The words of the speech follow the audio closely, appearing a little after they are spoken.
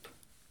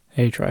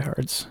Hey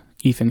tryhards,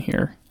 Ethan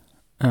here.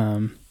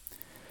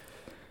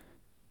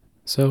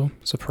 So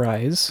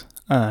surprise,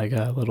 I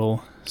got a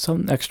little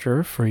something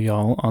extra for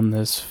y'all on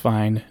this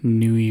fine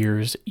New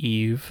Year's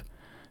Eve,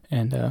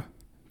 and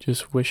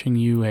just wishing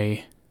you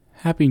a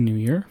happy New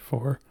Year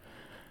for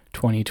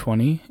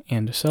 2020.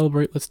 And to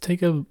celebrate, let's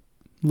take a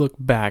look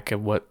back at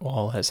what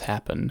all has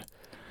happened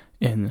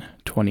in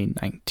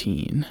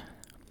 2019.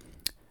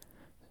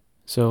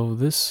 So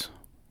this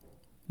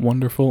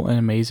wonderful and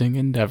amazing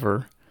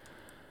endeavor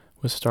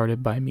was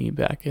started by me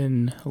back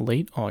in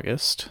late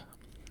August,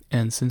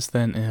 and since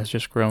then it has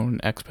just grown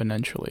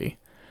exponentially.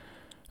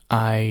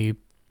 I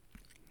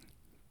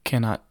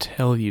cannot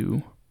tell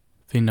you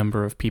the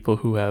number of people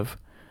who have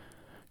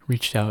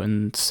reached out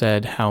and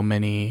said how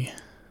many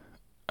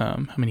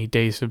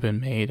days have been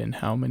made and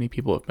how many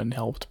people have been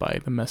helped by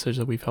the message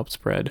that we've helped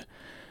spread.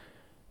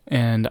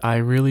 And I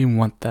really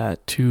want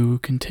that to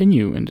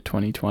continue into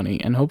 2020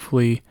 and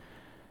hopefully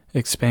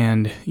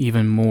expand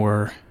even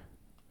more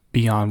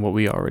beyond what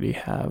we already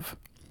have.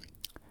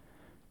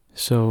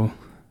 So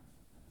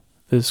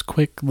this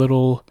quick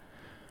little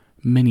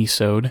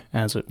mini-sode,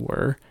 as it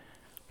were,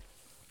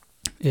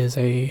 is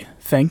a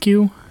thank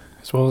you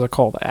as well as a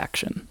call to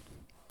action.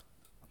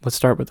 Let's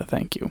start with a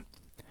thank you.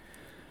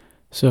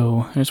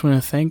 So I just want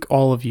to thank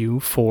all of you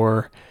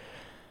for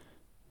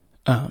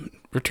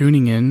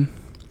tuning in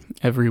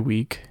every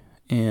week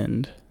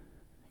and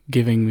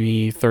giving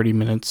me 30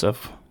 minutes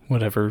of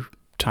whatever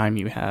time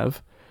you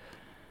have,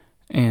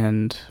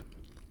 and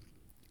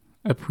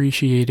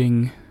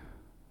appreciating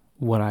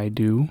what I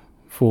do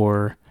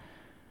for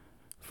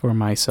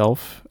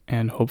myself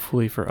and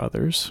hopefully for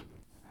others.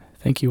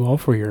 Thank you all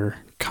for your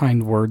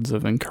kind words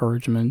of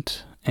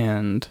encouragement,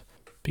 and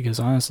because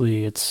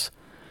honestly,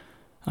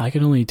 I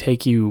can only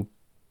take you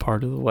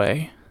part of the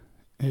way.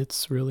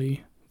 It's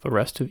really the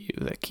rest of you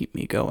that keep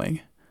me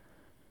going.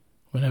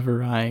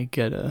 Whenever I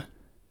get a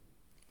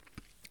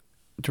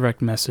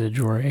direct message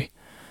or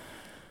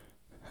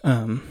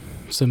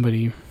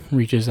somebody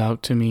reaches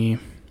out to me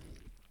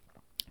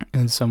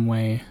in some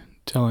way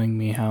telling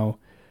me how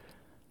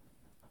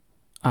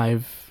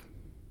I've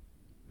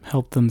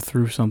helped them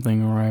through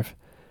something or I've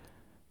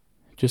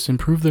just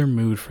improved their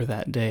mood for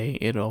that day,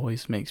 it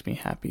always makes me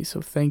happy. So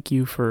thank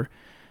you for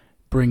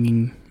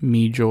bringing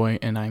me joy,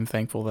 and I'm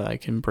thankful that I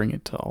can bring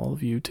it to all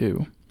of you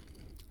too.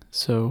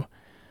 So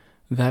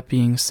that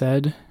being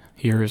said,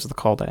 here is the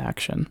call to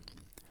action.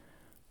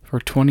 For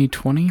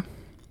 2020,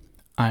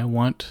 I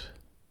want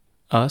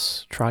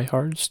us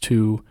tryhards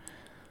to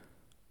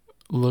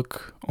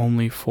look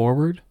only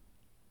forward,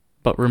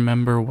 but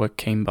remember what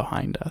came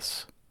behind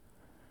us.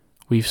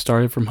 We've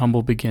started from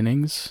humble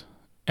beginnings,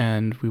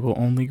 and we will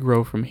only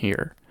grow from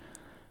here.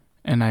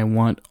 And I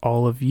want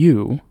all of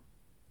you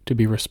to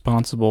be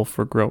responsible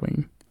for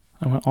growing.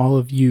 I want all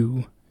of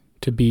you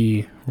to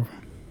be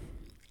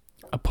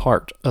a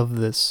part of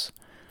this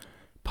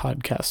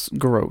podcast's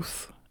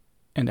growth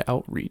and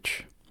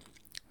outreach.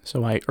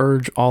 So I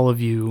urge all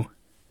of you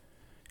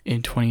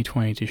in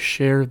 2020 to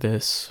share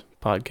this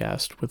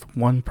podcast with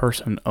one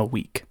person a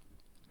week.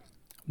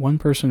 One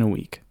person a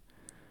week.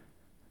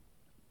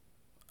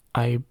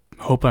 I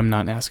hope I'm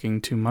not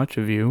asking too much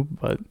of you,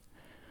 but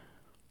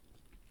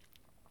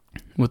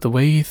with the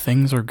way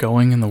things are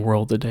going in the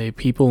world today,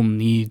 people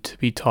need to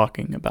be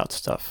talking about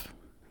stuff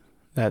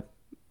that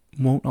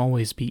won't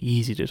always be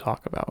easy to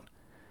talk about.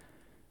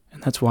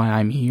 And that's why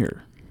I'm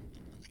here.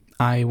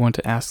 I want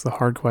to ask the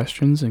hard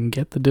questions and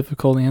get the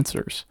difficult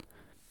answers.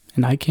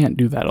 And I can't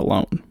do that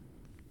alone.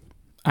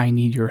 I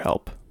need your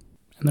help.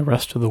 And the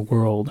rest of the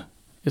world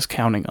is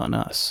counting on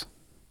us.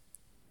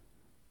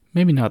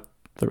 Maybe not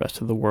the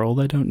rest of the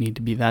world. I don't need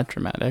to be that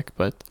dramatic,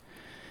 but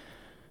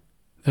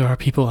there are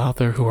people out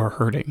there who are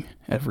hurting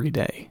every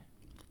day.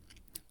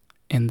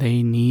 And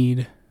they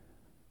need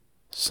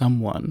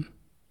someone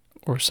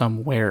or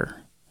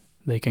somewhere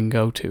they can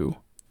go to.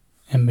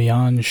 And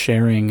beyond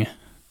sharing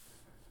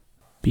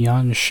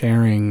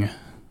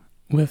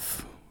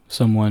with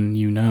someone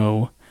you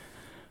know,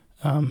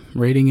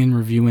 rating and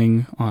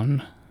reviewing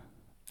on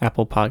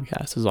Apple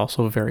Podcasts is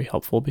also very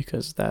helpful,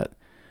 because that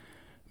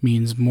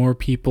means more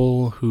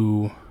people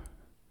who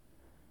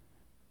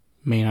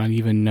may not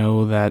even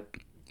know that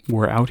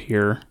we're out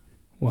here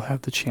will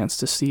have the chance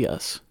to see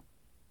us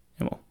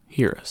and will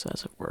hear us,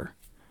 as it were,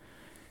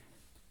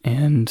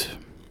 and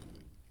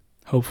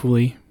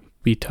hopefully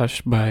be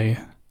touched by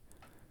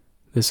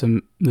this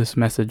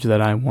message that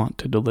I want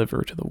to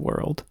deliver to the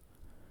world.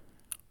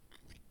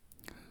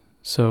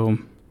 So,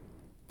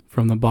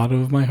 from the bottom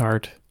of my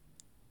heart,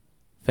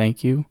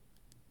 thank you,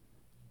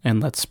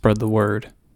 and let's spread the word.